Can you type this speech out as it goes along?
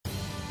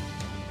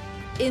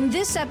In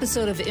this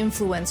episode of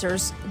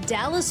Influencers,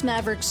 Dallas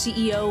Mavericks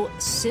CEO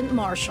Cynt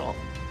Marshall.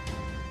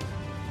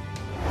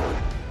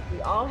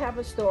 We all have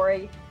a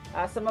story.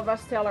 Some of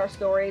us tell our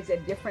stories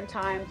at different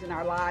times in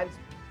our lives.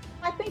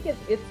 I think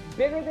it's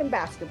bigger than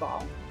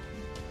basketball.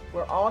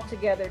 We're all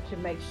together to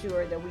make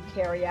sure that we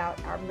carry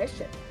out our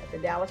mission at the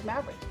Dallas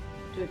Mavericks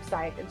to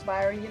excite,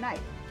 inspire, and unite.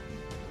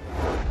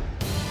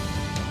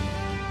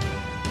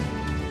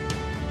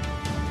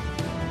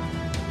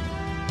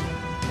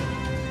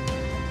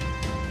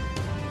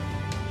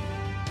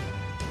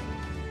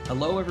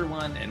 Hello,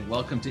 everyone, and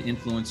welcome to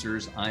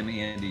Influencers. I'm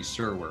Andy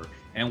Serwer,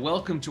 and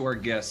welcome to our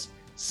guest,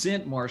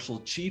 Cynt Marshall,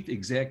 Chief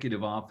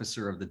Executive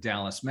Officer of the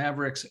Dallas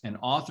Mavericks and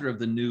author of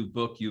the new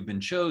book, You've Been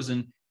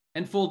Chosen,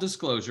 and full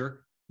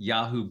disclosure,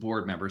 Yahoo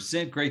board member.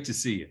 Cynt, great to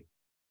see you.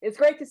 It's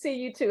great to see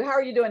you too. How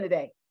are you doing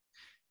today?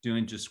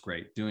 Doing just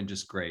great.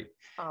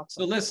 Awesome.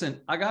 So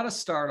listen, I got to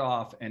start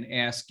off and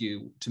ask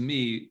you, to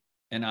me,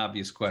 an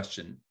obvious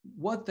question.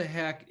 What the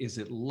heck is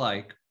it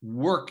like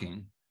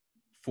working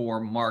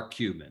for Mark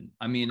Cuban?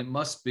 I mean, it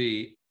must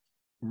be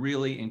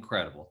really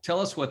incredible.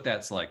 Tell us what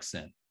that's like,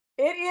 Cynt.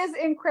 It is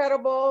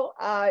incredible.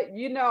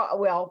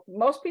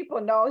 Most people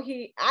know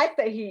I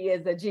say he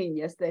is a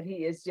genius, that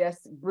he is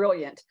just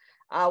brilliant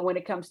when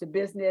it comes to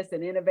business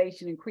and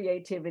innovation and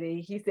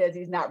creativity. He says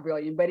he's not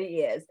brilliant, but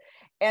he is.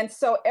 And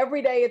so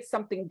every day it's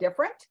something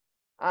different.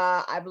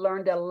 I've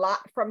learned a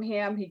lot from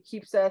him. He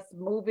keeps us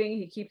moving.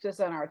 He keeps us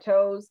on our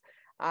toes.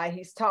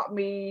 He's taught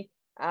me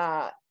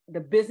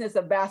the business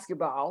of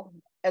basketball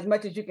as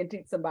much as you can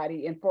teach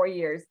somebody in 4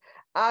 years.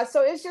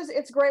 So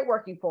it's great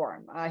working for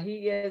him.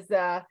 He's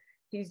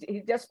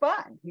just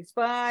fun. He's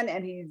fun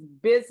and he's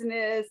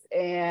business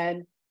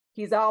and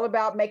he's all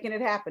about making it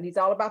happen. He's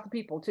all about the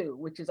people too,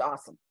 which is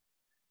awesome.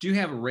 Do you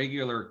have a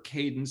regular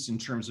cadence in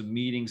terms of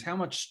meetings? How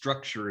much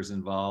structure is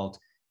involved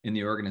in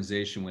the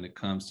organization when it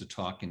comes to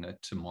talking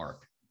to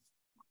Mark?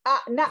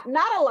 Not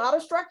a lot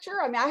of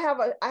structure. I mean, I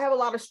have a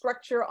lot of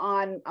structure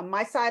on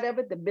my side of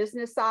it, the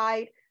business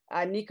side.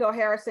 Nico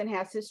Harrison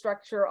has his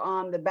structure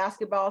on the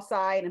basketball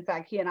side. In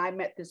fact, he and I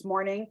met this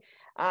morning.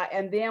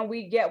 And then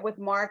we get with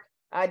Mark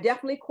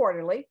definitely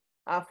quarterly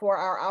for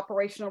our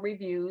operational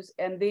reviews.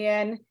 And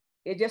then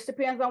it just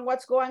depends on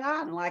what's going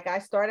on. Like I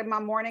started my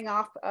morning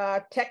off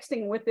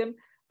texting with him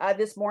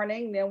this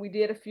morning. Then we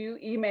did a few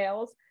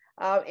emails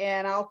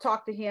and I'll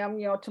talk to him,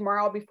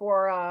 tomorrow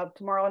before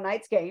tomorrow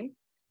night's game.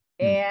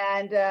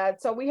 And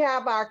so we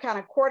have our kind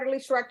of quarterly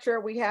structure.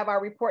 We have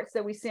our reports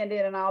that we send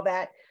in and all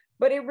that.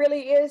 But it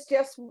really is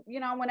just,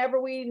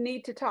 whenever we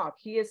need to talk.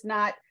 He's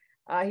not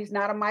a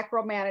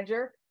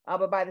micromanager,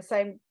 but by the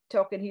same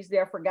token, he's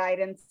there for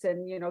guidance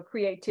and,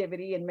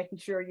 creativity and making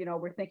sure,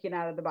 we're thinking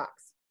out of the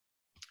box.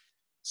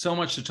 So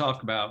much to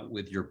talk about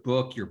with your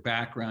book, your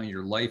background,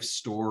 your life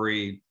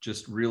story,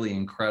 just really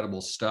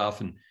incredible stuff,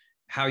 and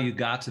how you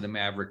got to the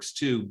Mavericks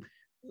too.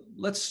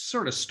 Let's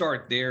sort of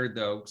start there,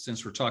 though,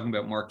 since we're talking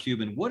about Mark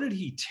Cuban. What did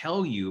he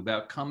tell you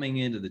about coming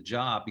into the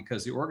job?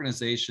 Because the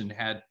organization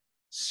had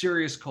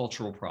serious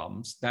cultural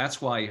problems.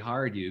 That's why he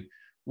hired you.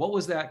 What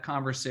was that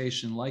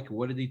conversation like?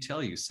 What did he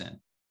tell you, Cynt?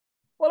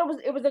 Well,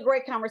 it was a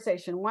great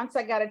conversation. Once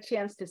I got a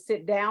chance to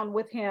sit down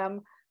with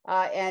him,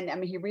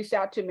 he reached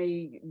out to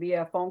me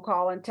via phone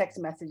call and text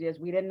messages.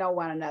 We didn't know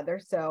one another.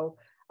 So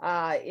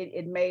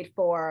it made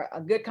for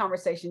a good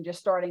conversation, just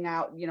starting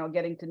out,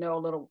 getting to know a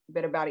little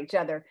bit about each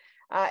other.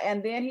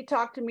 And then he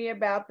talked to me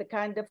about the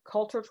kind of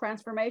cultural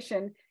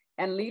transformation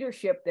and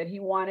leadership that he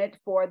wanted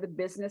for the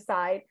business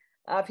side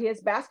of his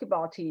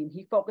basketball team.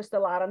 He focused a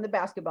lot on the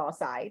basketball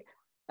side.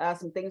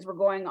 Some things were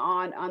going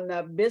on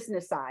the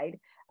business side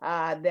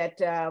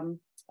that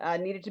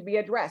needed to be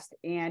addressed.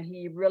 And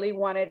he really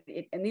wanted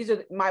it, and these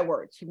are my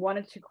words, he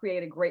wanted to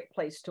create a great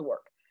place to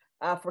work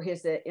for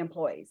his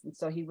employees. And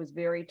so he was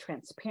very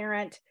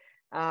transparent,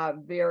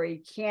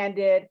 very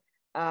candid,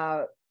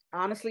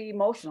 honestly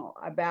emotional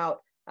about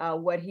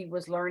what he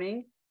was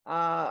learning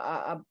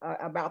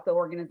about the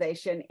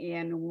organization,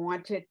 and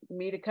wanted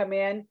me to come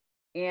in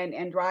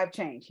and drive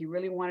change. He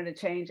really wanted a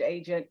change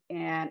agent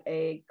and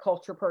a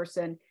culture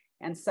person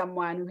and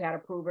someone who had a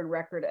proven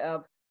record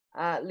of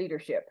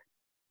leadership.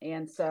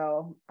 And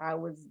so I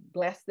was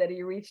blessed that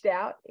he reached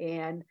out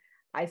and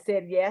I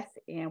said yes.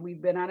 And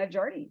we've been on a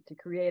journey to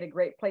create a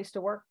great place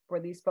to work for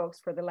these folks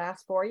for the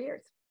last 4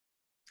 years.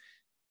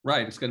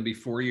 Right. It's going to be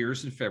 4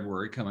 years in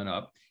February coming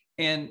up.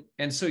 And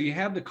so you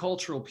have the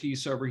cultural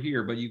piece over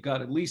here, but you've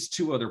got at least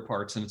two other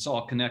parts, and it's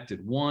all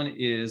connected. One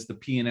is the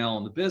P&L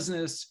and the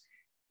business.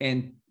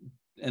 And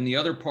the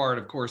other part,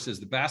 of course, is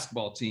the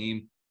basketball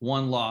team,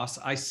 one loss.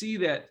 I see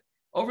that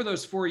over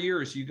those 4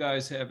 years, you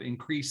guys have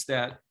increased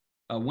that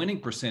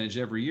winning percentage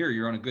every year.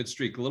 You're on a good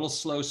streak. A little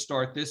slow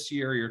start this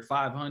year. You're at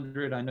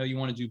 500. I know you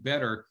want to do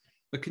better.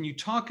 But can you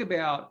talk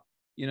about,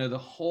 the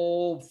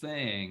whole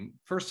thing?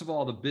 First of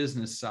all, the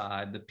business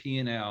side, the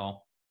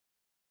P&L.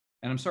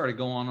 And I'm sorry to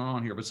go on and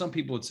on here, but some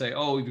people would say,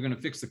 oh, if you're going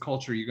to fix the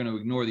culture, you're going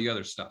to ignore the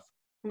other stuff.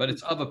 But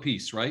it's of a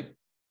piece, right?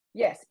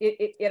 Yes,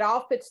 it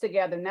all fits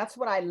together. And that's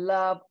what I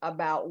love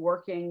about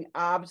working,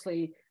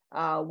 obviously,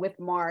 with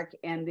Mark,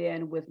 and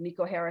then with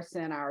Nico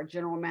Harrison, our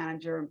general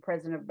manager and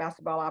president of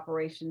basketball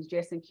operations,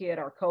 Jason Kidd,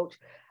 our coach.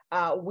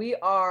 We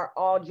are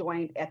all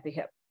joined at the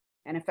hip.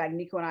 And in fact,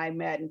 Nico and I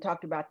met and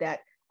talked about that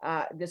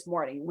this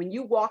morning. When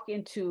you walk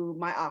into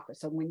my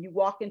office, and when you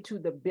walk into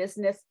the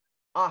business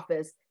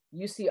office,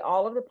 you see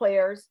all of the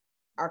players,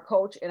 our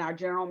coach and our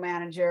general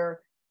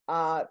manager,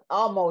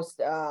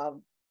 almost,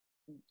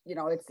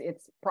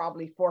 it's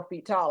probably 4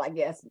 feet tall, I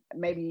guess,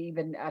 maybe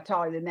even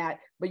taller than that.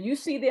 But you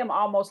see them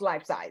almost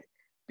life size,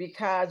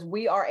 because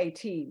we are a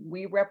team.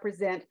 We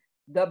represent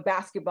the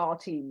basketball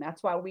team.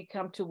 That's why we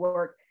come to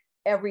work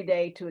every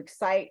day, to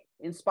excite,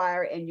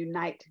 inspire, and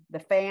unite the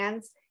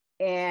fans,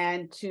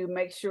 and to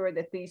make sure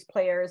that these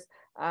players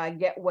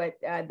get what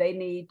they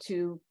need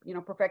to,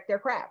 perfect their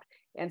craft.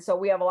 And so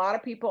we have a lot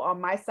of people on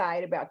my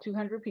side, about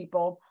 200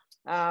 people,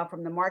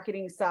 from the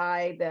marketing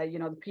side,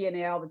 the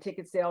P&L, the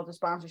ticket sales, the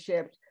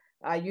sponsorships,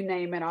 you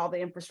name it, all the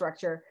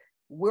infrastructure.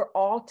 We're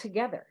all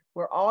together.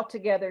 We're all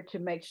together to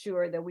make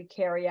sure that we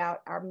carry out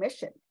our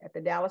mission at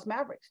the Dallas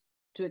Mavericks,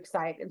 to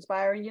excite,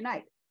 inspire, and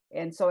unite.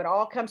 And so it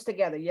all comes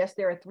together. Yes,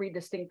 there are 3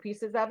 distinct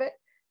pieces of it,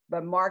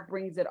 but Mark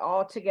brings it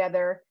all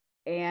together.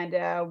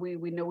 And we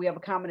know we have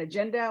a common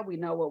agenda. We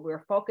know what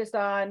we're focused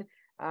on.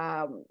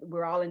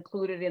 We're all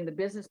included in the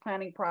business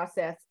planning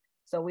process,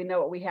 so we know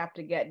what we have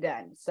to get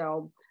done.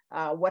 So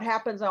what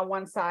happens on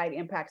one side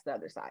impacts the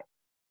other side.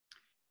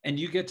 And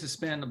you get to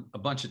spend a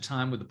bunch of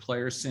time with the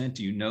players, Cynt.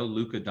 Do you know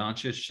Luka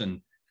Doncic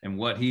and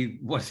what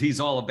he's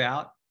all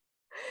about?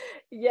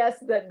 Yes,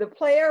 the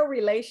player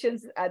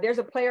relations, there's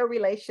a player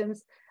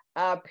relations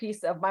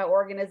piece of my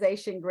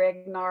organization.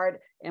 Greg Nard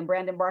and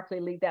Brandon Barkley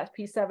lead that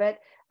piece of it.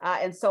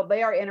 And so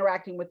they are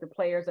interacting with the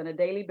players on a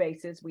daily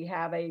basis. We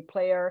have a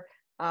player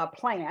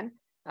plan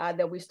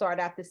that we start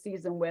out the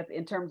season with,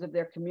 in terms of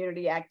their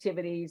community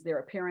activities, their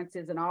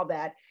appearances, and all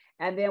that.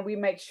 And then we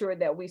make sure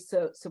that we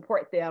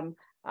support them,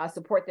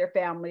 support their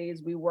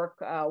families. We work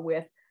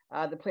with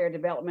the player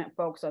development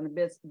folks on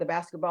the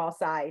basketball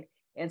side.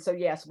 And so,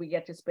 yes, we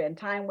get to spend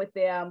time with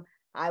them.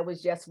 I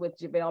was just with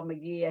JaVale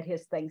McGee at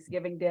his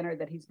Thanksgiving dinner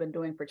that he's been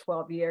doing for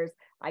 12 years.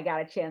 I got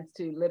a chance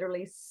to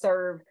literally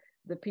serve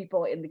the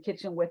people in the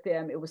kitchen with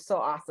them. It was so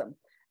awesome.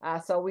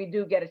 So we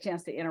do get a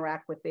chance to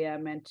interact with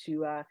them and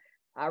to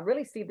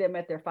really see them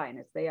at their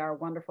finest. They are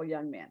wonderful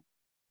young men.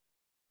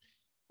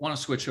 I want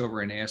to switch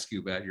over and ask you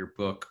about your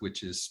book,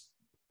 which is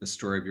the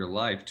story of your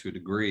life to a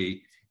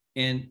degree.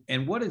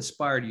 And what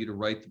inspired you to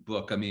write the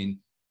book? I mean,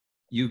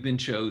 you've been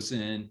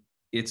chosen.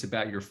 It's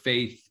about your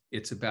faith.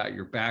 It's about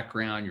your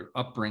background, your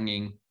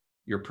upbringing,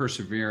 your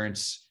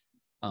perseverance,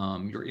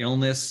 your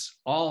illness,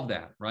 all of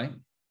that, right?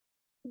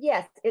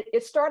 Yes,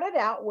 it started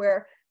out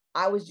where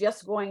I was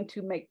just going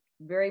to make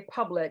very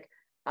public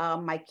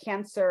my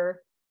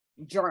cancer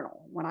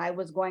journal. When I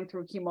was going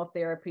through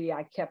chemotherapy,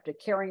 I kept a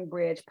Caring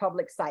Bridge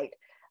public site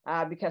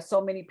because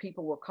so many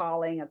people were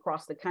calling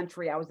across the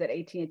country. I was at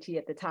AT&T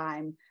at the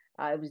time.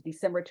 It was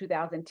December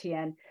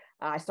 2010.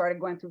 I started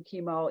going through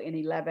chemo in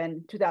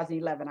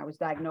 2011. I was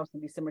diagnosed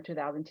in December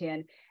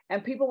 2010,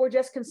 and people were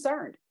just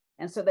concerned.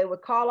 And so they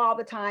would call all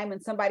the time,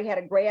 and somebody had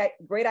a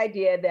great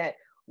idea that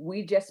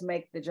we just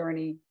make the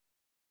journey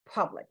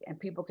public, and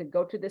people could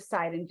go to the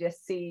site and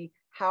just see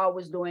how I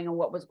was doing and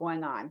what was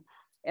going on.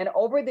 And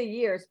over the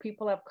years,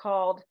 people have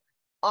called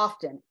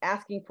often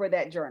asking for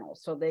that journal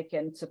so they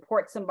can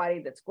support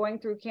somebody that's going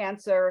through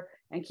cancer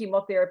and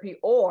chemotherapy,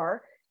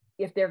 or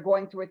if they're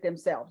going through it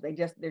themselves.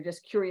 They're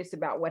just curious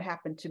about what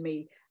happened to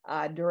me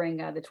during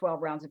the 12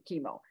 rounds of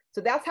chemo.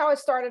 So that's how it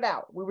started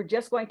out. We were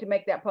just going to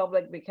make that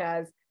public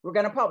because we're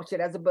going to publish it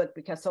as a book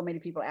because so many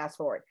people asked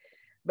for it.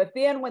 But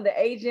then when the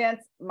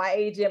agents,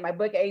 my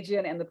book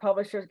agent, and the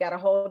publishers got a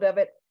hold of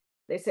it,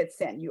 they said,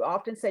 Cynt, you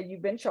often say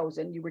you've been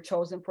chosen. You were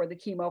chosen for the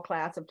chemo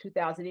class of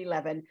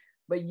 2011,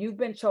 but you've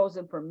been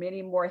chosen for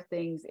many more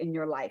things in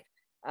your life,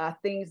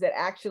 things that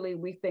actually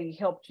we think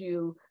helped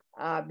you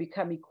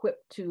become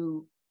equipped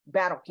to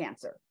battle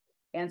cancer.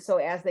 And so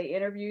as they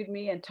interviewed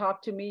me and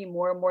talked to me,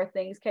 more and more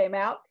things came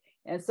out.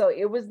 And so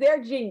it was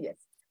their genius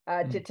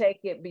to take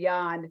it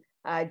beyond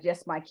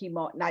just my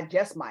chemo, not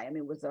just my, I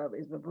mean, it was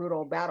a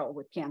brutal battle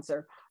with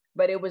cancer,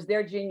 but it was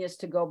their genius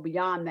to go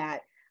beyond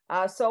that.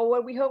 So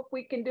what we hope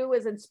we can do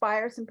is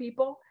inspire some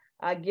people,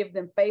 give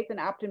them faith and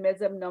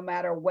optimism, no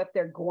matter what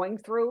they're going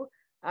through,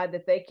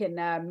 that they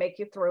can make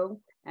it through,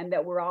 and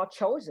that we're all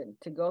chosen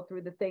to go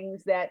through the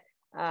things that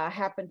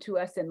happen to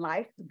us in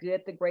life, the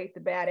good, the great, the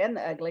bad, and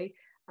the ugly.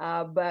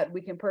 But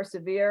we can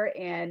persevere,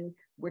 and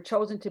we're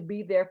chosen to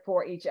be there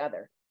for each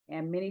other.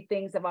 And many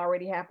things have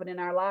already happened in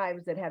our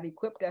lives that have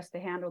equipped us to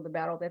handle the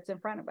battle that's in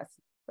front of us.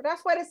 But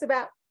that's what it's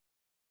about.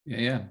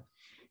 Yeah.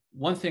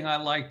 One thing I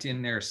liked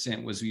in there,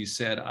 Cynt, was you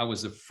said I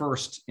was the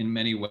first in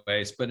many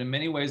ways, but in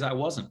many ways I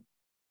wasn't.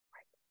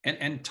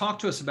 And talk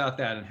to us about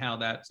that and how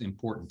that's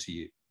important to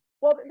you.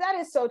 Well, that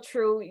is so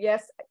true.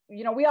 Yes.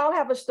 You know, we all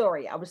have a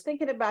story. I was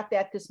thinking about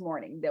that this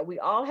morning, that we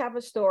all have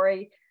a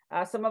story.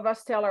 Some of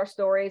us tell our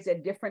stories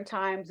at different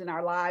times in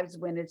our lives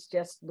when it's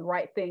just the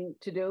right thing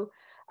to do.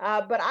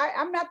 But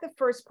I'm not the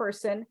first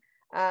person.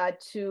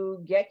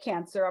 to get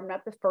cancer. I'm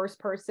not the first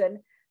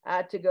person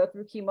to go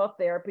through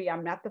chemotherapy.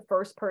 I'm not the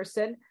first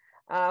person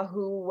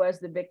who was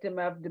the victim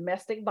of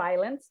domestic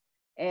violence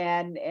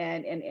and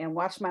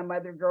watched my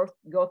mother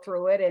go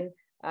through it,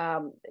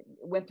 and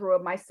went through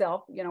it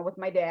myself, with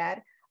my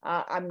dad.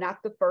 I'm not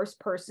the first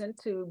person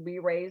to be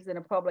raised in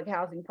a public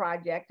housing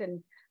project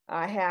and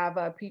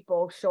have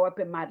people show up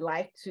in my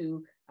life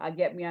to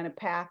get me on a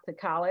path to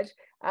college.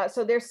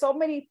 So there's so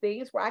many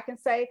things where I can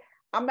say,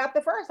 I'm not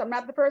the first. I'm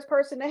not the first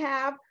person to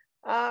have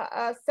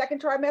a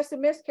second trimester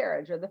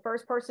miscarriage, or the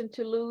first person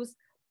to lose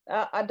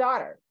a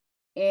daughter.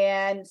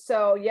 And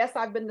so, yes,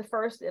 I've been the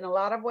first in a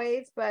lot of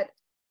ways, but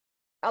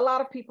a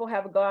lot of people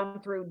have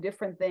gone through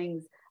different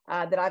things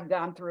that I've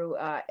gone through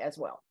as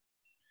well.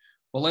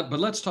 Well, but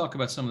let's talk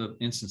about some of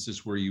the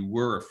instances where you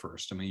were a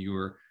first. I mean, you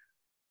were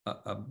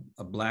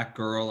a Black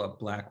girl, a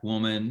Black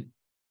woman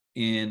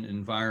in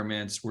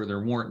environments where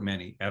there weren't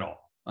many at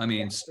all. I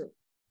mean,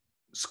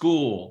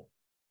 school,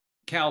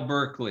 Cal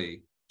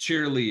Berkeley,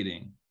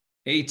 cheerleading,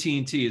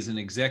 AT&T as an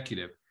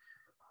executive.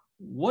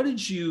 What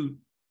did you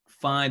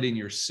find in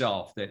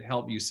yourself that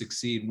helped you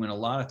succeed when a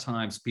lot of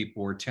times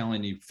people were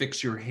telling you,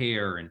 fix your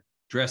hair and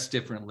dress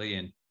differently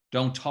and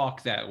don't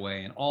talk that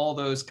way, and all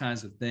those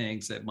kinds of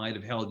things that might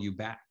have held you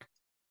back?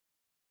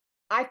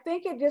 I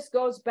think it just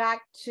goes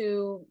back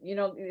to,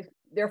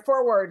 there are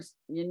 4 words,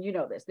 and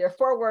this, there are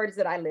 4 words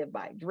that I live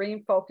by: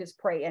 dream, focus,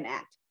 pray, and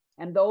act.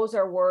 And those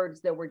are words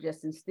that were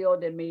just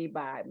instilled in me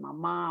by my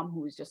mom,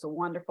 who's just a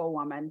wonderful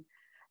woman,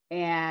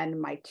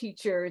 and my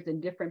teachers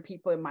and different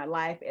people in my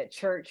life at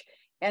church.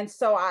 And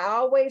so I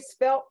always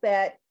felt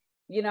that,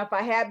 if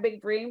I had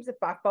big dreams, if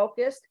I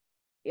focused,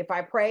 if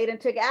I prayed and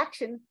took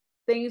action,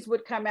 things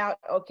would come out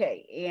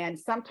okay. And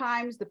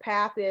sometimes the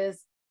path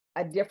is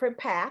a different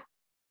path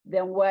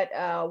than what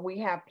we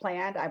have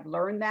planned. I've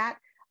learned that.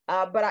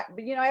 But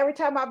every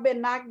time I've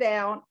been knocked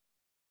down,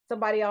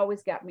 somebody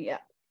always got me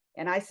up.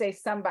 And I say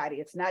somebody,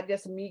 it's not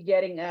just me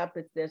getting up.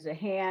 There's a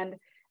hand,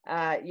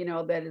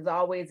 that is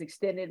always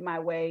extended my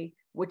way,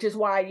 which is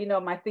why,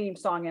 my theme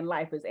song in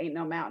life is Ain't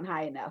No Mountain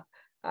High Enough,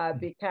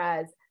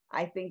 because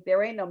I think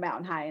there ain't no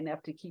mountain high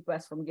enough to keep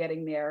us from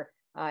getting there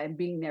and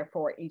being there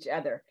for each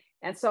other.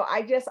 And so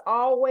I just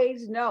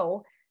always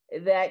know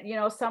that,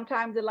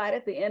 sometimes the light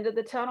at the end of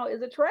the tunnel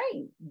is a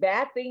train.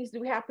 Bad things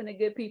do happen to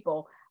good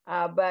people,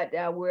 but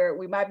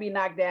we might be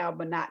knocked down,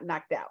 but not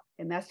knocked out.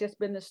 And that's just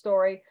been the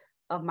story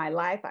of my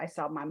life. I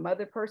saw my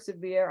mother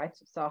persevere. I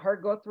saw her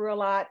go through a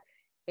lot.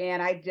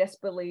 And I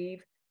just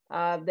believe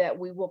that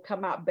we will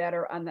come out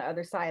better on the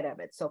other side of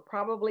it. So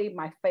probably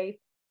my faith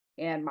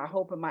and my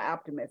hope and my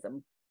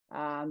optimism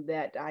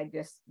that I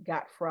just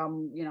got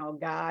from,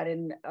 God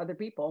and other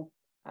people,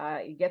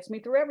 it gets me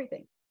through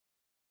everything.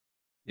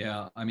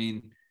 Yeah. I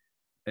mean,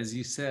 as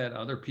you said,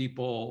 other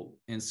people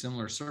in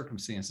similar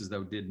circumstances,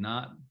 though, did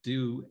not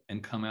do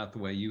and come out the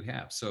way you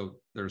have. So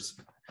there's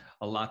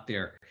a lot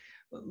there.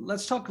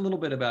 Let's talk a little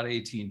bit about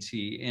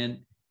AT&T. And,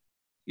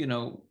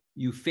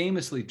 you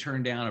famously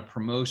turned down a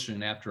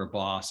promotion after a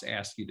boss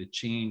asked you to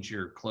change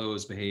your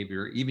clothes,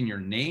 behavior, even your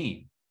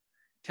name.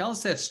 Tell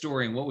us that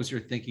story, and what was your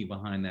thinking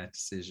behind that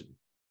decision?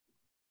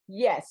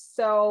 Yes.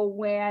 So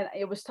when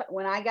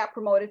I got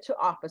promoted to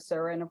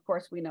officer, and of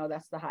course we know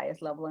that's the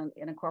highest level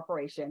in a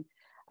corporation,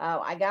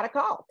 I got a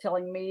call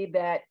telling me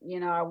that,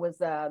 I was,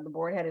 the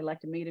board had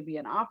elected me to be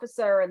an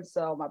officer. And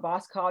so my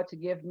boss called to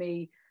give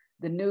me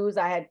the news.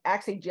 I had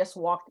actually just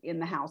walked in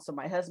the house, so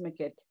my husband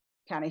could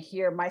kind of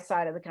hear my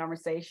side of the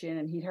conversation.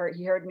 And he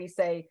heard me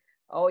say,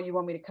 "Oh, you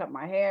want me to cut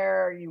my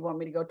hair? You want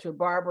me to go to a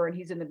barber?" And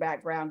he's in the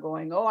background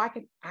going, "Oh,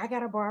 I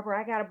got a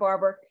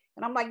barber.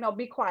 And I'm like, "No,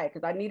 be quiet,"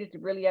 because I needed to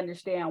really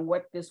understand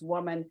what this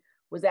woman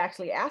was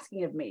actually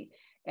asking of me.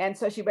 And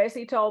so she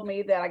basically told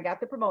me that I got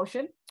the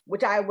promotion,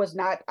 which I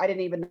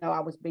didn't even know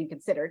I was being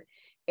considered.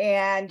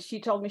 And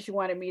she told me she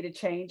wanted me to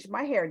change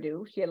my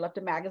hairdo. She had left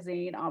a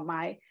magazine on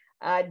my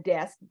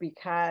desk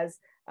because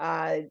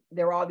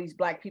there were all these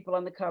Black people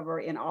on the cover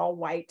in all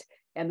white,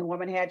 and the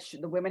women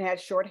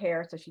had short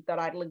hair, so she thought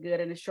I'd look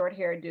good in a short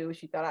hairdo.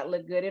 She thought I'd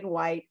look good in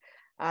white.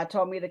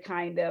 Told me the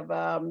kind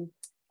of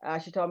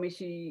she told me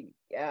she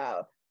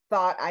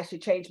thought I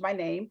should change my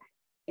name.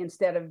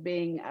 Instead of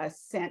being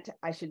Cynt,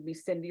 I should be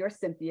Cindy or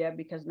Cynthia,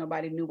 because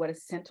nobody knew what a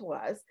Cynt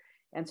was.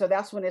 And so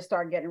that's when it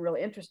started getting real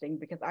interesting,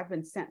 because I've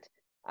been Cynt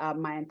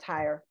my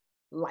entire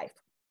life.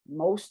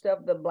 Most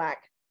of the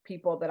Black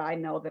people that I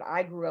know that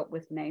I grew up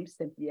with named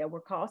Cynthia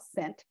were called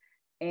Cynt,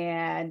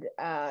 and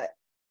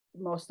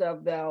most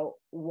of the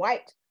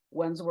white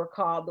girls were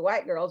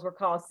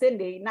called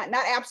Cindy, not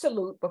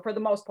absolute, but for the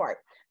most part.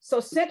 So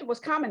Cynt was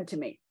common to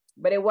me,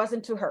 but it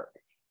wasn't to her.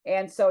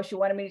 And so she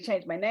wanted me to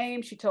change my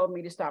name. She told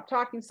me to stop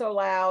talking so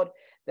loud,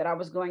 that I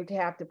was going to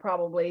have to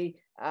probably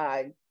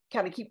kind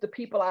of keep the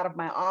people out of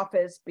my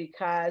office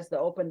because the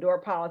open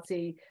door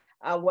policy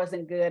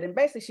wasn't good. And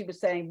basically she was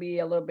saying be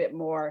a little bit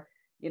more,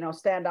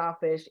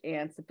 standoffish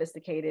and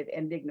sophisticated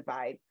and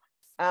dignified.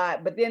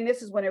 But then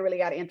this is when it really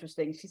got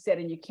interesting. She said,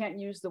 "And you can't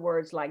use the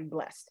words like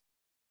blessed.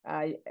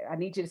 I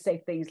need you to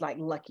say things like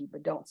lucky,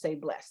 but don't say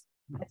blessed."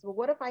 I said, well,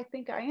 what if I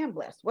think I am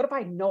blessed? What if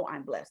I know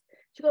I'm blessed?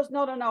 She goes,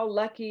 no, no, no,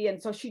 lucky.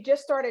 And so she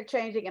just started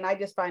changing. And I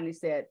just finally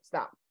said,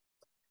 stop.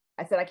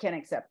 I said, I can't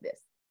accept this.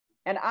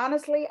 And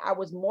honestly, I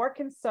was more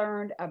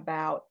concerned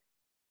about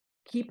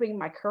keeping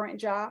my current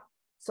job.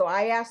 So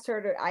I asked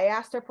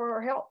her for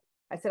her help.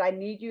 I said, I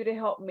need you to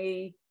help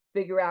me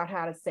figure out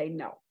how to say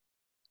no,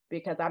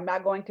 because I'm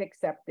not going to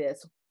accept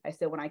this. I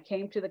said, when I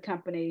came to the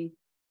company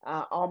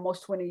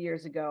almost 20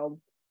 years ago,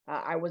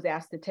 I was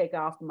asked to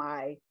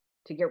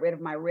get rid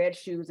of my red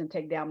shoes and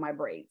take down my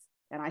braids.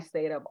 And I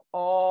stayed up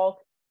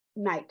all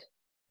night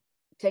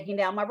taking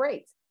down my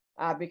braids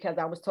because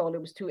I was told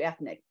it was too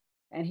ethnic.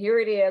 And here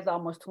it is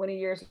almost 20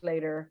 years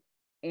later,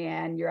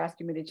 and you're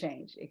asking me to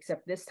change,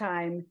 except this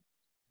time,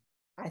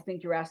 I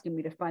think you're asking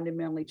me to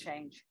fundamentally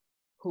change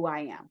who I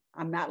am.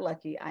 I'm not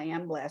lucky, I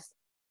am blessed.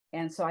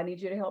 And so I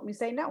need you to help me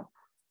say no.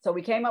 So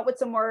we came up with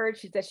some words.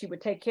 She said she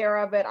would take care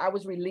of it. I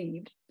was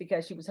relieved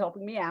because she was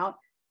helping me out.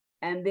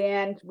 And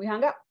then we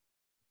hung up.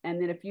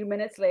 And then a few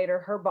minutes later,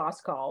 her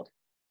boss called.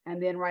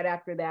 And then right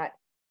after that,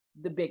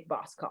 the big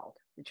boss called,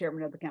 the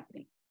chairman of the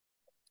company.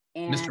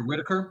 And Mr.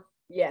 Whitaker?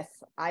 Yes,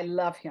 I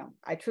love him.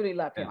 I truly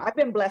love him. I've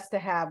been blessed to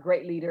have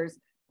great leaders.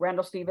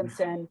 Randall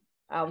Stevenson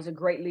was a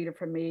great leader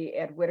for me.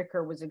 Ed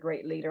Whitaker was a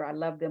great leader. I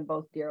love them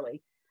both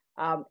dearly.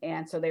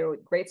 And so they were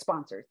great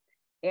sponsors.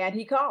 And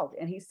he called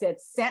and he said,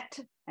 Cynt,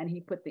 and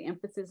he put the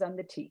emphasis on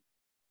the T.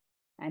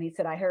 And he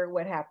said, I heard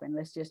what happened.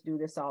 Let's just do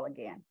this all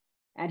again.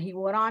 And he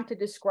went on to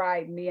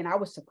describe me, and I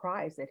was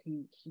surprised that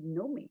he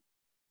knew me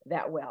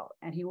that well.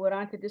 And he went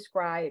on to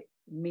describe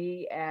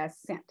me as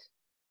Cynt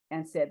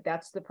and said,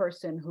 that's the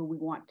person who we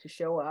want to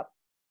show up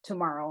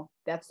tomorrow.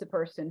 That's the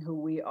person who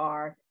we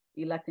are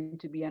electing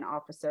to be an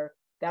officer.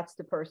 That's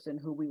the person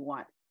who we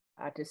want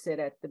to sit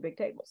at the big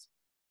tables.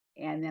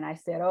 And then I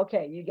said,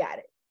 okay, you got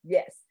it.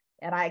 Yes.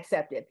 And I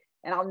accepted.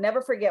 And I'll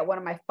never forget one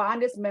of my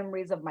fondest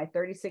memories of my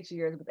 36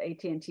 years with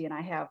AT&T, and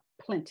I have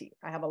plenty.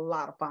 I have a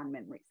lot of fond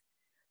memories,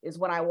 is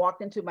when I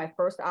walked into my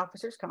first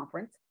officers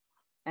conference,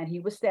 and he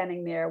was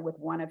standing there with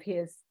one of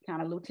his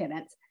kind of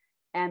lieutenants,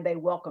 and they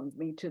welcomed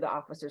me to the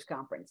officers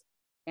conference,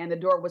 and the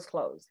door was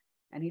closed.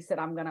 And he said,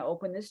 I'm going to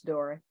open this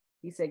door.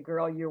 He said,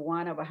 girl, you're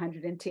one of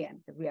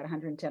 110, because we had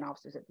 110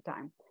 officers at the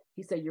time.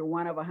 He said, you're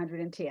one of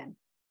 110.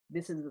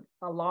 This is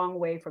a long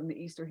way from the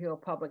Easter Hill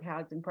Public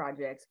Housing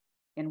Projects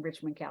in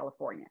Richmond,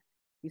 California.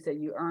 He said,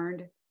 you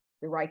earned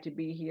the right to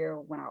be here.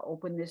 When I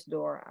open this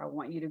door, I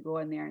want you to go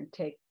in there and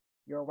take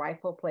your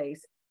rightful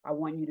place. I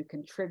want you to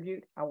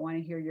contribute. I want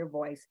to hear your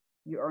voice.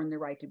 You earned the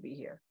right to be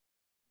here.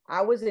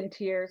 I was in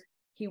tears.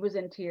 He was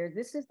in tears.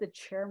 This is the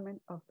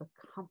chairman of the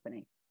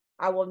company.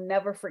 I will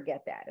never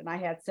forget that. And I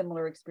had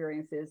similar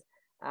experiences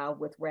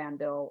with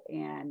Randall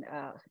and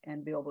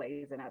Bill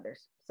Blaze and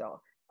others.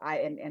 So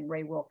and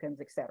Ray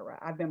Wilkins, et cetera.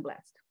 I've been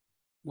blessed.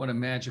 What a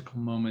magical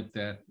moment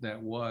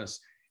that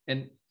was.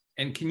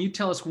 And can you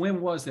tell us, when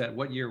was that?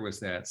 What year was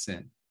that,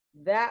 Cynt?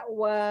 That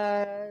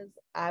was,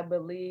 I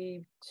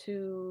believe,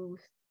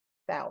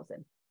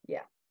 2000. Yeah.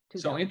 2000.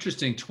 So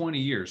interesting, 20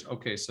 years.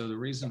 Okay, so the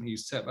reason you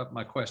set up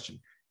my question,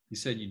 you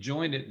said you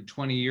joined it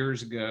 20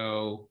 years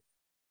ago,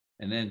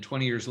 and then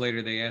 20 years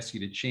later, they asked you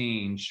to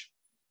change.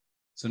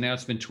 So now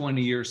it's been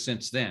 20 years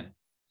since then.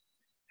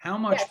 How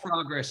much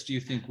progress do you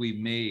think we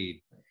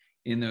made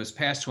in those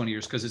past 20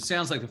 years? Because it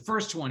sounds like the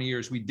first 20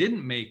 years, we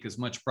didn't make as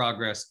much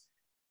progress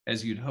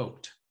as you'd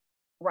hoped.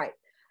 Right.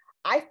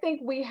 I think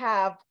we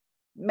have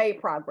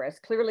made progress.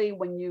 Clearly,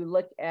 when you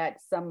look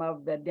at some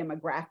of the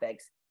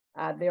demographics,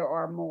 there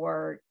are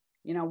more,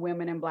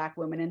 women and Black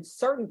women in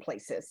certain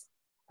places.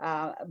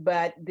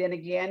 But then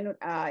again,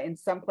 in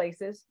some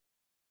places,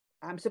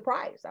 I'm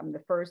surprised. I'm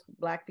the first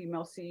Black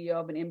female CEO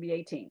of an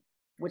NBA team,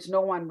 which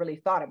no one really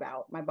thought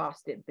about. My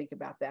boss didn't think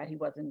about that. He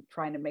wasn't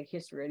trying to make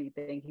history or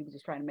anything. He was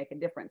just trying to make a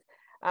difference.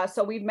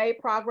 So we've made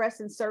progress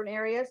in certain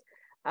areas,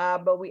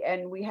 but we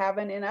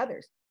haven't in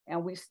others.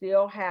 And we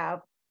still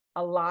have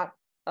a lot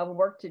of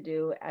work to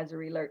do as it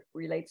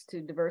relates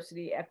to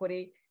diversity,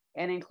 equity,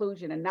 and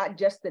inclusion, and not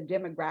just the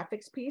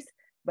demographics piece,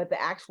 but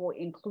the actual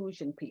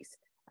inclusion piece,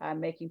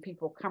 making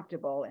people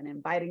comfortable and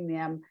inviting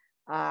them,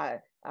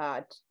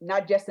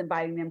 not just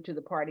inviting them to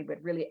the party,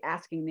 but really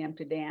asking them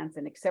to dance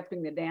and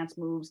accepting the dance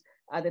moves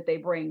that they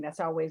bring.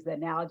 That's always the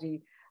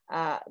analogy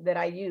that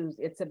I use.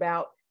 It's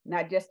about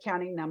not just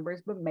counting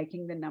numbers, but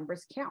making the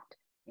numbers count.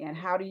 And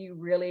how do you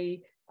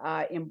really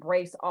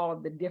embrace all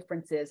of the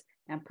differences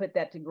and put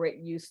that to great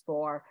use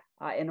for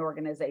an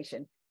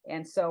organization?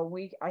 And so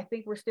I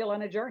think we're still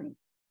on a journey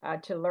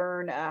to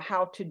learn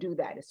how to do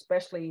that,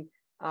 especially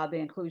the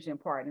inclusion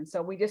part. And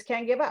so we just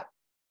can't give up.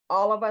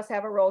 All of us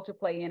have a role to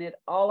play in it.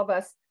 All of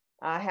us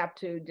have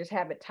to just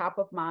have it top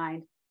of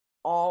mind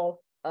all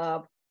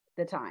of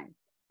the time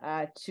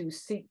to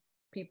seek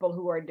people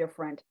who are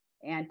different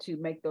and to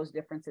make those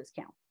differences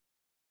count.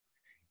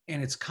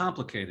 And it's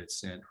complicated,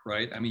 Cynt,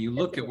 right? I mean, you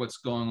look at what's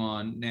going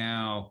on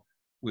now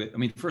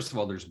first of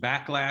all, there's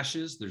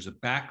backlashes. There's a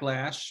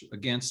backlash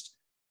against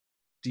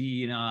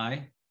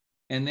DE&I.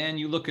 And then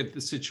you look at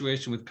the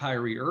situation with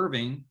Kyrie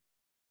Irving,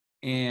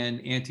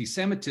 and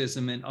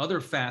anti-Semitism and other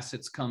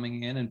facets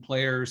coming in, and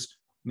players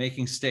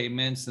making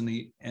statements,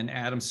 and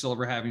Adam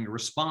Silver having to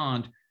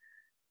respond.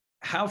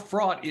 How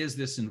fraught is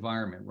this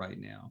environment right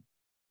now?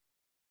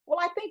 Well,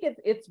 I think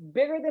it's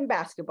bigger than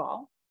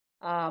basketball.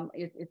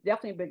 It's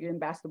definitely bigger than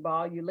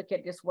basketball. You look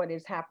at just what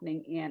is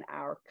happening in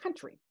our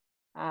country.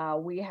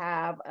 We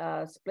have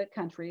a split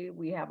country.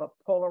 We have a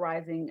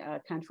polarizing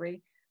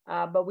country,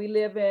 but we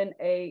live in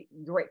a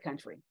great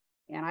country.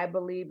 And I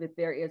believe that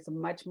there is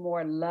much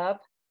more love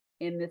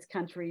in this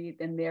country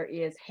than there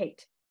is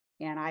hate.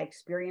 And I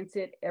experience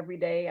it every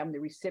day. I'm the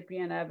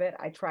recipient of it.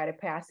 I try to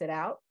pass it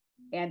out.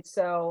 And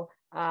so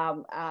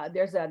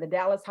there's the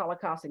Dallas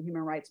Holocaust and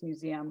Human Rights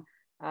Museum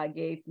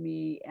gave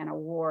me an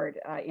award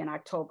in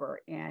October.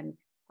 And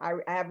I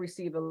have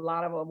received a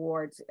lot of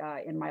awards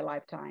in my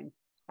lifetime.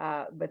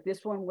 But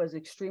this one was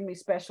extremely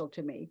special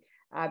to me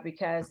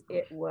because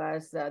it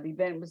was, the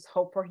event was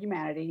Hope for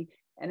Humanity,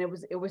 and it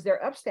was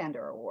their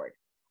Upstander Award.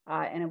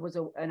 And it was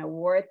an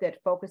award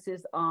that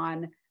focuses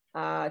on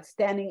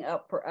standing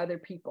up for other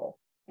people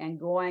and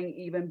going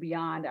even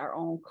beyond our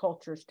own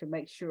cultures to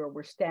make sure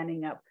we're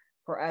standing up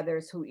for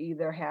others who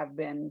either have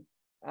been,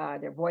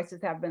 their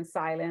voices have been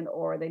silent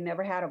or they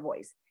never had a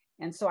voice.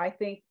 And so I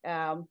think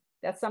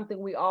that's something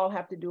we all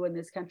have to do in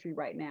this country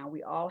right now.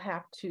 We all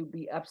have to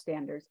be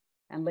upstanders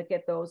and look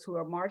at those who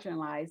are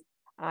marginalized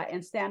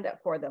and stand up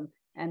for them.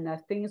 And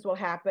things will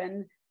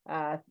happen.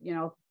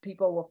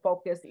 People will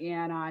focus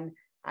in on,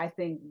 I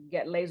think,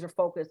 get laser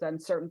focused on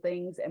certain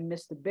things and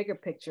miss the bigger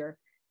picture.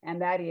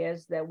 And that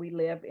is that we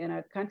live in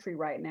a country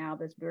right now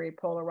that's very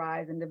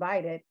polarized and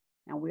divided.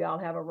 And we all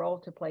have a role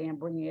to play in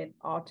bringing it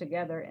all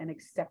together and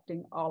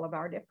accepting all of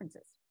our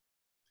differences.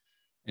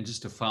 And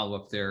just to follow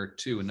up there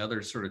too,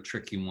 another sort of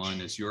tricky one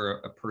is you're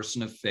a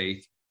person of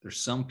faith.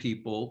 There's some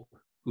people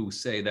who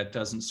say that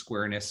doesn't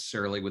square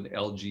necessarily with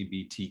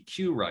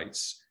LGBTQ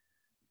rights.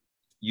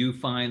 You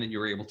find that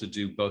you're able to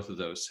do both of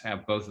those,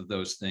 have both of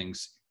those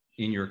things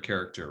in your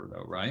character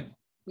though, right?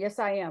 Yes,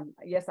 I am.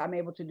 Yes, I'm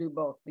able to do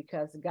both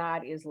because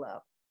God is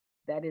love.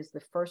 That is the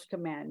first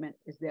commandment,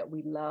 is that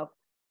we love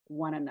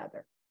one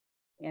another.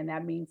 And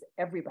that means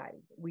everybody.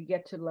 We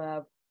get to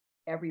love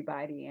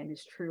everybody, and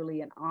it's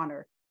truly an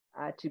honor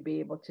to be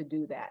able to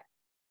do that.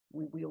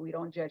 We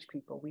don't judge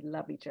people. We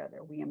love each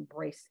other. We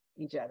embrace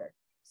each other.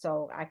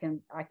 So I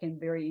can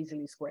very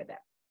easily square that.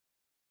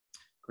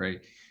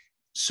 Great.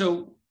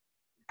 So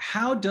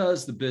how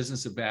does the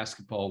business of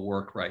basketball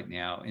work right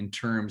now in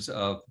terms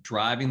of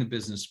driving the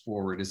business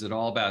forward? Is it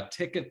all about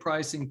ticket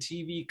pricing,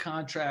 TV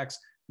contracts,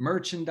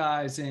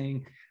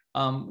 merchandising?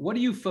 What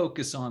do you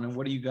focus on, and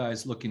what are you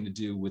guys looking to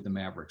do with the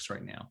Mavericks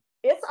right now?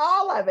 It's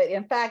all of it.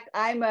 In fact,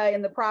 I'm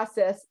in the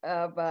process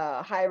of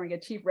hiring a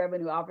chief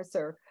revenue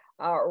officer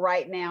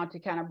right now to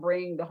kind of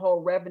bring the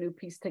whole revenue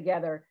piece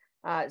together.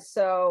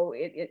 So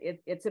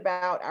it's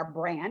about our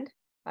brand.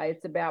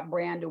 It's about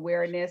brand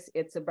awareness.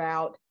 It's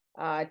about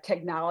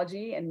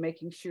technology and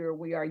making sure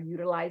we are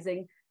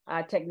utilizing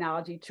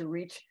technology to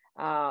reach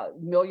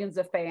millions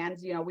of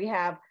fans.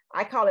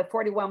 I call it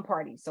 41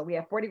 parties. So we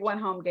have 41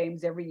 home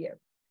games every year.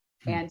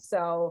 And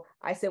so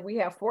I said, we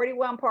have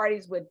 41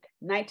 parties with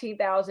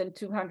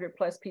 19,200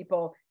 plus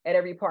people at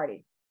every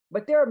party,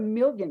 but there are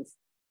millions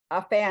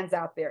of fans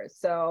out there.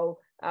 So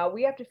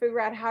we have to figure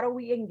out, how do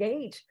we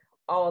engage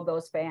all of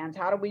those fans?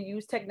 How do we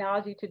use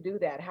technology to do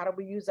that? How do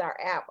we use our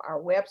app,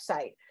 our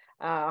website?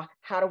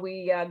 How do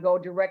we go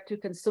direct to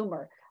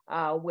consumer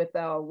with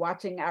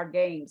watching our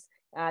games?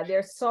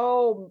 There's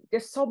so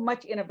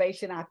much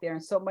innovation out there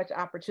and so much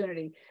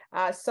opportunity.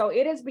 So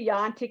it is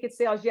beyond ticket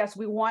sales. Yes,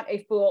 we want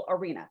a full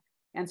arena.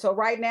 And so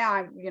right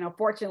now,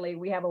 fortunately,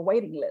 we have a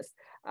waiting list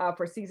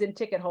for season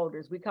ticket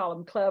holders. We call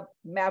them Club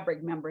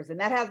Maverick members, and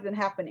that hasn't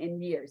happened in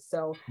years.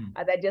 So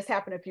that just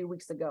happened a few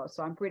weeks ago.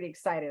 So I'm pretty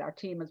excited. Our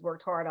team has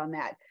worked hard on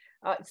that.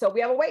 So we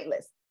have a wait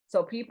list.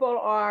 So people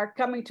are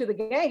coming to the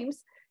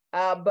games,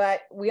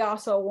 but we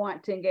also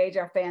want to engage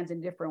our fans in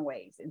different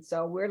ways. And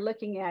so we're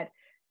looking at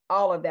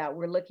all of that.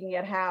 We're looking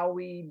at how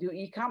we do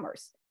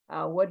e-commerce.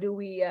 What do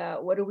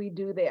we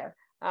do there?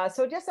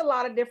 So just a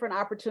lot of different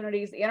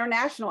opportunities,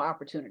 international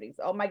opportunities.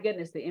 Oh my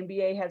goodness, the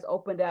NBA has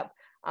opened up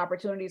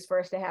opportunities for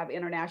us to have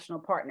international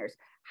partners.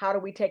 How do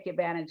we take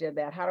advantage of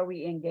that? How do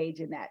we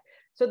engage in that?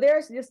 So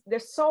there's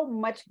so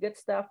much good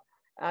stuff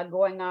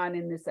going on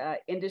in this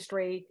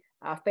industry.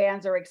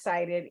 Fans are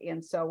excited,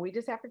 and so we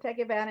just have to take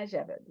advantage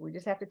of it. We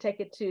just have to take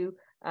it to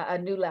a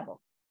new level.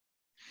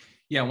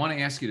 Yeah, I want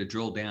to ask you to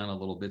drill down a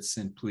little bit,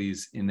 Cynt,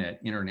 please, in that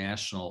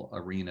international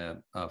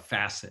arena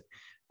facet.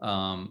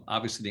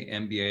 Obviously, the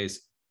NBA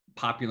is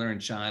popular in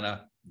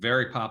China,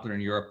 very popular in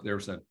Europe.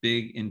 There's a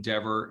big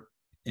endeavor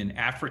in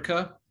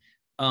Africa.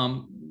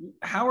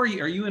 How are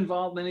you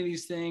involved in any of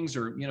these things,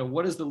 or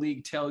what does the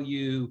league tell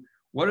you?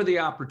 What are the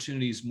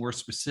opportunities more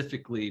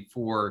specifically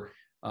for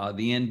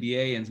the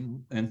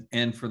NBA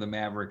and for the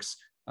Mavericks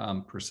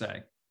per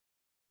se?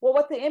 Well,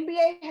 what the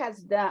NBA has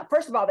done,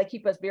 first of all, they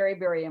keep us very,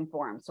 very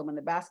informed. So when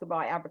the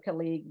Basketball Africa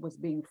League was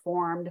being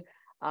formed,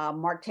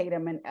 Mark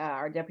Tatum and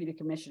our deputy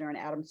commissioner and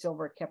Adam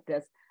Silver kept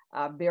us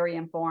very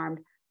informed.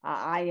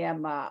 I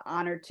am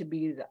honored to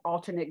be the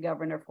alternate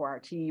governor for our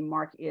team.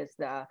 Mark is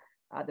the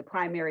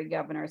primary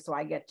governor, so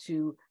I get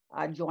to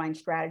join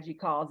strategy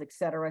calls, et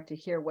cetera, to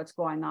hear what's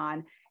going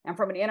on. And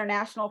from an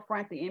international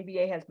front, the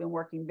NBA has been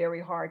working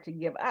very hard to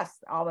give us,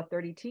 all the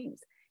 30 teams,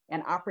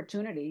 an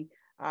opportunity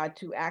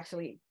to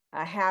actually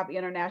have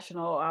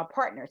international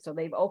partners. So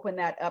they've opened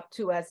that up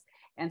to us.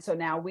 And so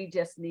now we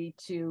just need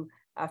to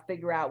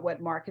figure out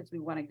what markets we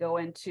want to go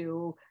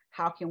into,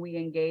 how can we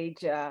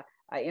engage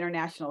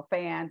international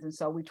fans. And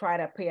so we try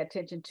to pay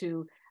attention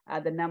to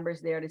the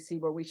numbers there to see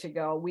where we should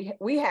go. We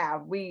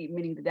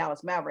meaning the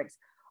Dallas Mavericks,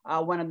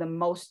 one of the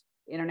most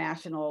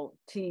international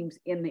teams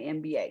in the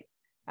NBA.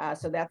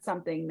 So that's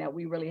something that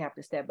we really have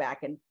to step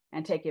back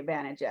and take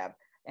advantage of.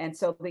 And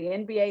so the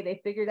NBA, they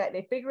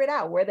figure it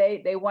out where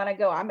they want to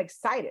go. I'm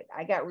excited.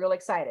 I got real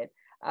excited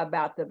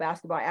about the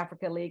Basketball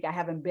Africa League. I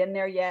haven't been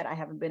there yet. I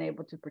haven't been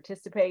able to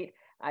participate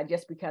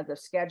just because of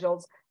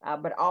schedules,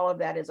 but all of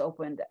that is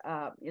open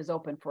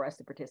for us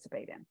to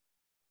participate in.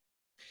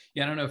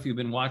 Yeah, I don't know if you've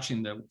been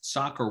watching the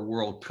Soccer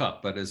World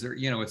Cup, but is there,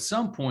 at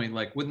some point,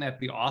 like, wouldn't that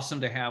be awesome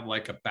to have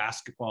like a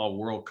basketball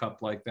World Cup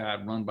like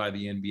that run by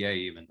the NBA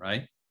even,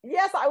 right?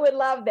 Yes, I would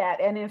love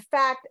that. And in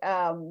fact,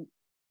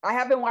 I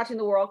have been watching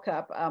the World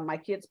Cup. My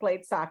kids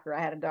played soccer.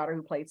 I had a daughter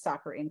who played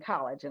soccer in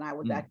college, and I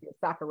was actually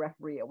a soccer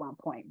referee at one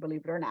point,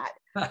 believe it or not.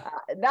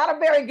 Not a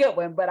very good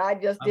one, but I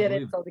just did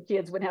it so the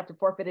kids wouldn't have to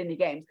forfeit any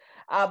games.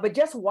 But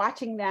just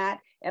watching that,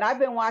 and I've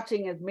been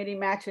watching as many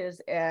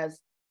matches as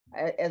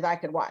I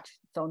could watch.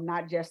 So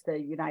not just the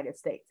United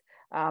States.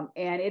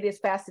 And it is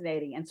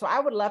fascinating. And so I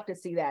would love to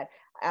see that.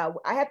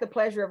 I had the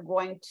pleasure of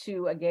going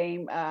to a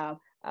game.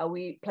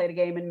 We played a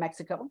game in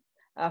Mexico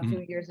a few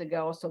years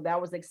ago. So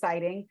that was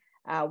exciting.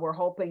 We're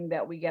hoping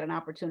that we get an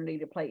opportunity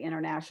to play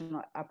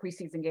a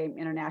preseason game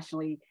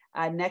internationally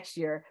next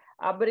year.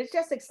 But it's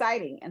just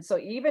exciting. And so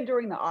even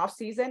during the off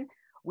season,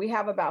 we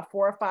have about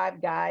 4 or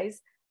 5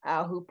 guys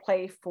who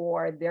play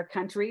for their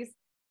countries.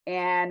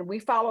 And we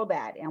follow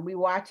that and we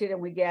watch it and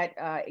we get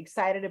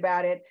excited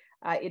about it.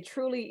 It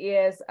truly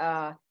is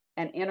an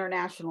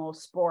international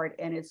sport.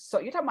 And you're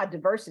talking about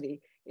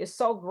diversity. It's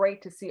so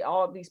great to see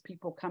all of these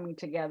people coming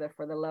together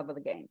for the love of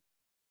the game.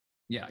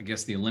 Yeah, I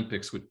guess the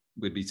Olympics would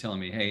be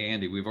telling me, hey,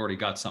 Andy, we've already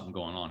got something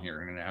going on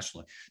here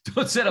internationally.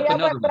 Don't set up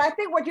another one. But I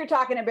think what you're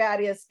talking about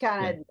is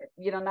kind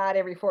of, not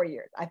every 4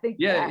 years. I think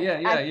I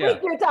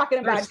think you're talking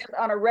about just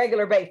on a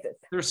regular basis.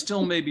 There's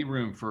still maybe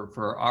room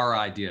for our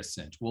idea,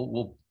 Cynt.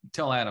 We'll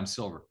tell Adam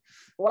Silver.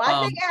 Well,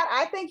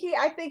 I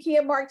think he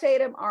and Mark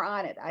Tatum are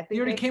on it. I think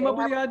you already came up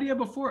with the idea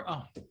before.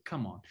 Oh,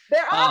 come on.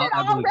 They're on it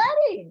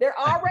already. They're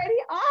already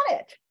on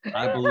it.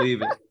 I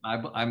believe it.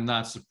 I'm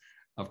not.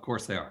 Of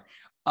course they are.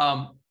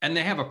 And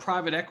they have a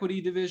private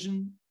equity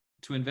division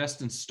to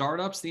invest in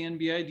startups, the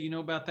NBA. Do you know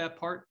about that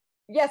part?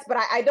 Yes, but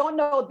I don't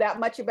know that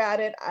much about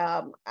it.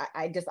 I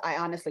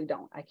honestly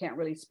don't. I can't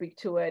really speak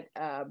to it,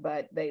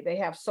 but they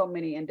have so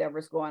many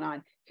endeavors going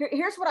on.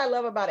 Here's what I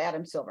love about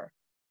Adam Silver.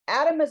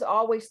 Adam is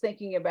always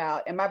thinking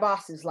about, and my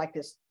boss is like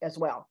this as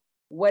well,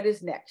 what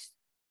is next?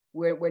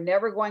 We're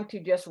never going to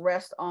just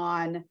rest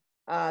on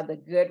the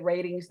good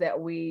ratings that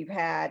we've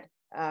had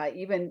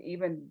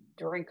even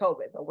during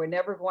COVID, but we're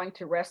never going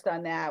to rest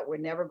on that. We're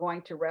never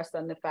going to rest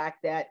on the fact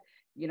that,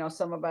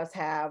 some of us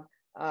have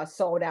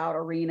sold out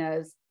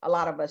arenas. A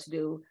lot of us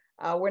do.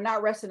 We're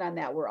not resting on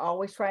that. We're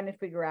always trying to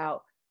figure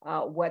out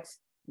what's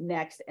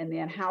next. And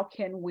then how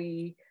can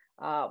we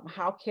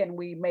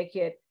make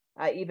it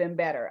even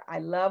better? I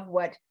love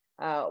what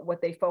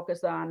they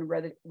focus on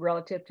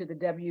relative to the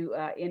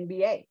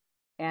WNBA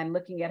and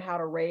looking at how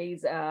to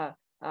raise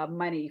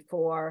money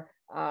for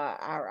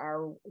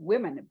our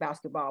women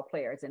basketball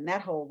players in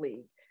that whole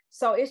league.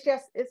 So it's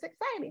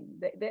exciting.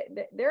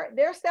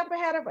 They're a step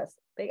ahead of us.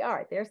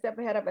 They're a step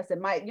ahead of us.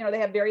 And they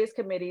have various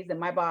committees, and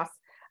my boss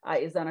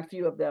is on a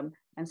few of them.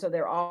 And so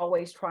they're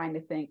always trying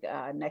to think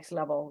next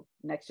level,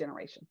 next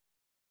generation.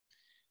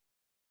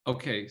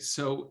 Okay,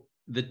 so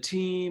the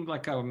team,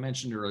 like I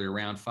mentioned earlier,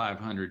 around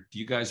 500. Do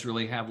you guys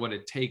really have what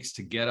it takes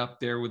to get up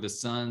there with the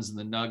Suns and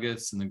the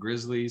Nuggets and the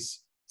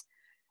Grizzlies?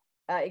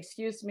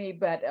 Excuse me,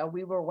 but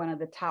we were one of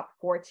the top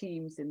 4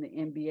 teams in the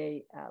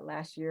NBA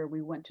last year.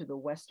 We went to the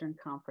Western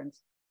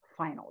Conference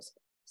Finals.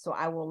 So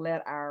I will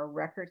let our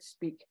record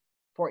speak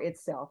for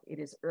itself. It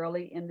is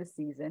early in the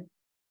season.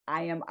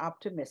 I am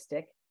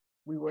optimistic.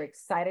 We were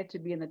excited to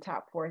be in the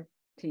top 4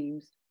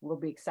 teams. We'll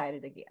be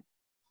excited again.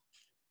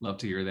 Love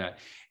to hear that.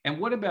 And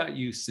what about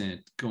you,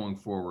 Cynt, going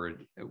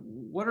forward?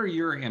 What are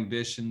your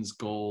ambitions,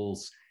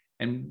 goals,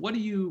 and what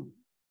do you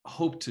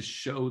hope to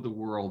show the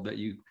world that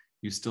you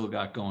still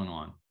got going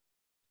on?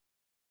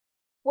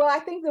 Well, I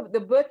think the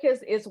book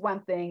is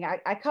one thing.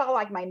 I call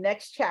like my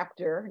next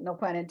chapter, no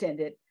pun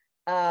intended,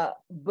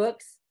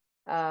 books,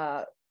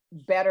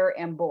 better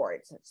and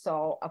boards.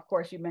 So of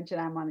course you mentioned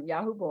I'm on the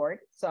Yahoo board.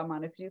 So I'm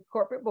on a few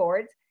corporate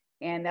boards,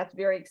 and that's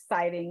very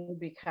exciting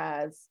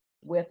because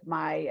with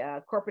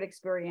my corporate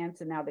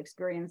experience and now the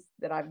experience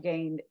that I've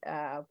gained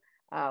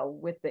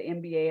with the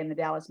NBA and the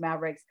Dallas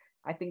Mavericks,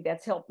 I think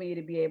that's helped me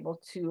to be able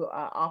to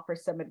offer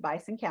some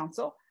advice and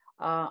counsel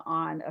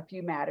on a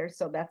few matters.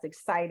 So that's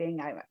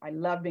exciting. I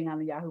love being on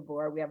the Yahoo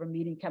board. We have a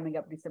meeting coming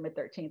up December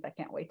 13th. I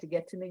can't wait to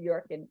get to New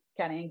York and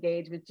kind of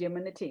engage with Jim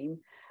and the team.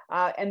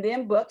 And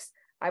then books.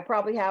 I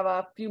probably have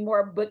a few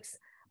more books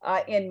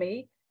in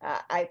me.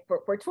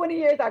 For 20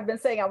 years, I've been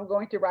saying I'm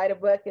going to write a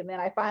book. And then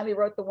I finally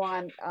wrote the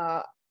one,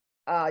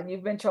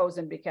 You've Been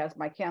Chosen, because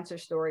my cancer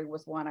story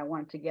was one I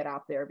wanted to get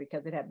out there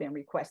because it had been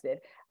requested.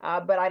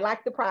 But I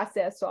like the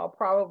process, so I'll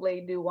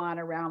probably do one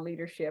around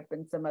leadership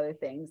and some other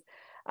things.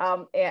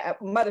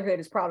 Motherhood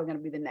is probably going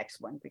to be the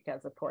next one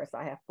because, of course,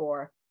 I have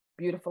 4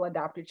 beautiful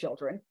adopted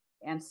children.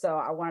 And so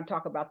I want to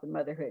talk about the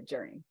motherhood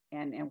journey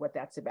and what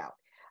that's about.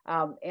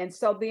 And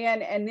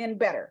then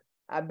better.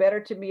 Better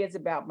to me is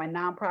about my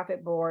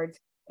nonprofit boards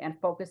and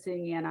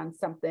focusing in on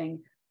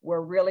something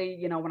where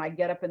really, when I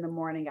get up in the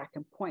morning, I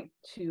can point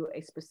to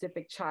a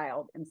specific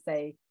child and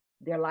say,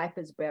 their life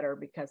is better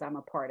because I'm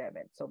a part of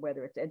it. So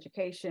whether it's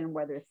education,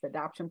 whether it's the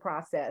adoption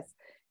process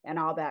and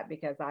all that,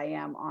 because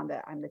I'm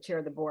the chair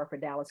of the board for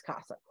Dallas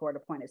CASA, Court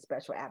Appointed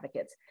Special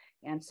Advocates.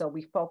 And so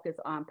we focus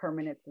on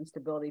permanence and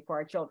stability for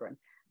our children.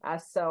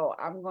 So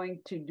I'm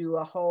going to do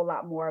a whole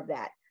lot more of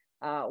that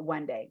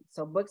one day.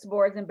 So books,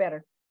 boards, and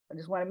better. I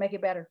just want to make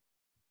it better.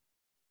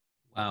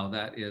 Wow,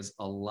 that is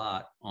a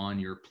lot on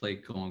your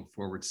plate going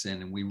forward,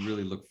 Cynt, and we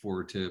really look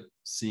forward to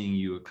seeing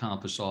you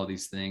accomplish all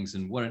these things.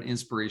 And what an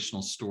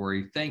inspirational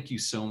story. Thank you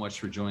so much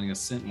for joining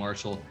us, Cynt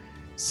Marshall,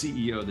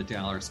 CEO of the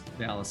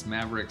Dallas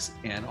Mavericks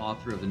and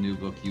author of the new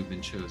book, You've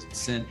Been Chosen.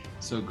 Cynt,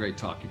 so great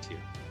talking to you.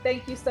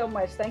 Thank you so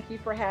much. Thank you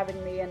for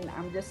having me. And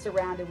I'm just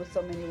surrounded with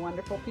so many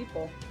wonderful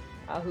people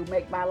who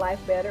make my life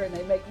better, and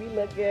they make me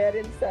look good.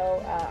 And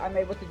so I'm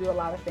able to do a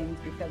lot of things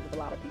because of a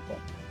lot of people.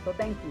 So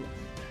thank you.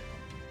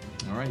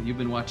 All right, you've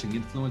been watching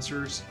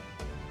Influencers.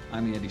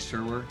 I'm Andy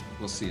Serwer.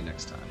 We'll see you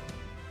next time.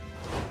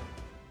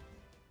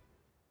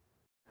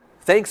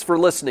 Thanks for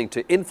listening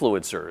to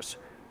Influencers.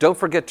 Don't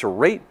forget to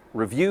rate,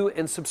 review,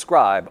 and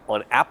subscribe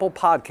on Apple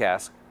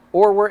Podcasts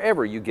or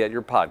wherever you get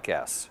your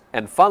podcasts.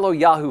 And follow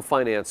Yahoo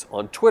Finance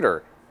on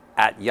Twitter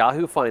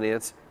 @Yahoo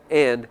Finance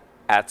and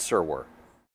 @Serwer.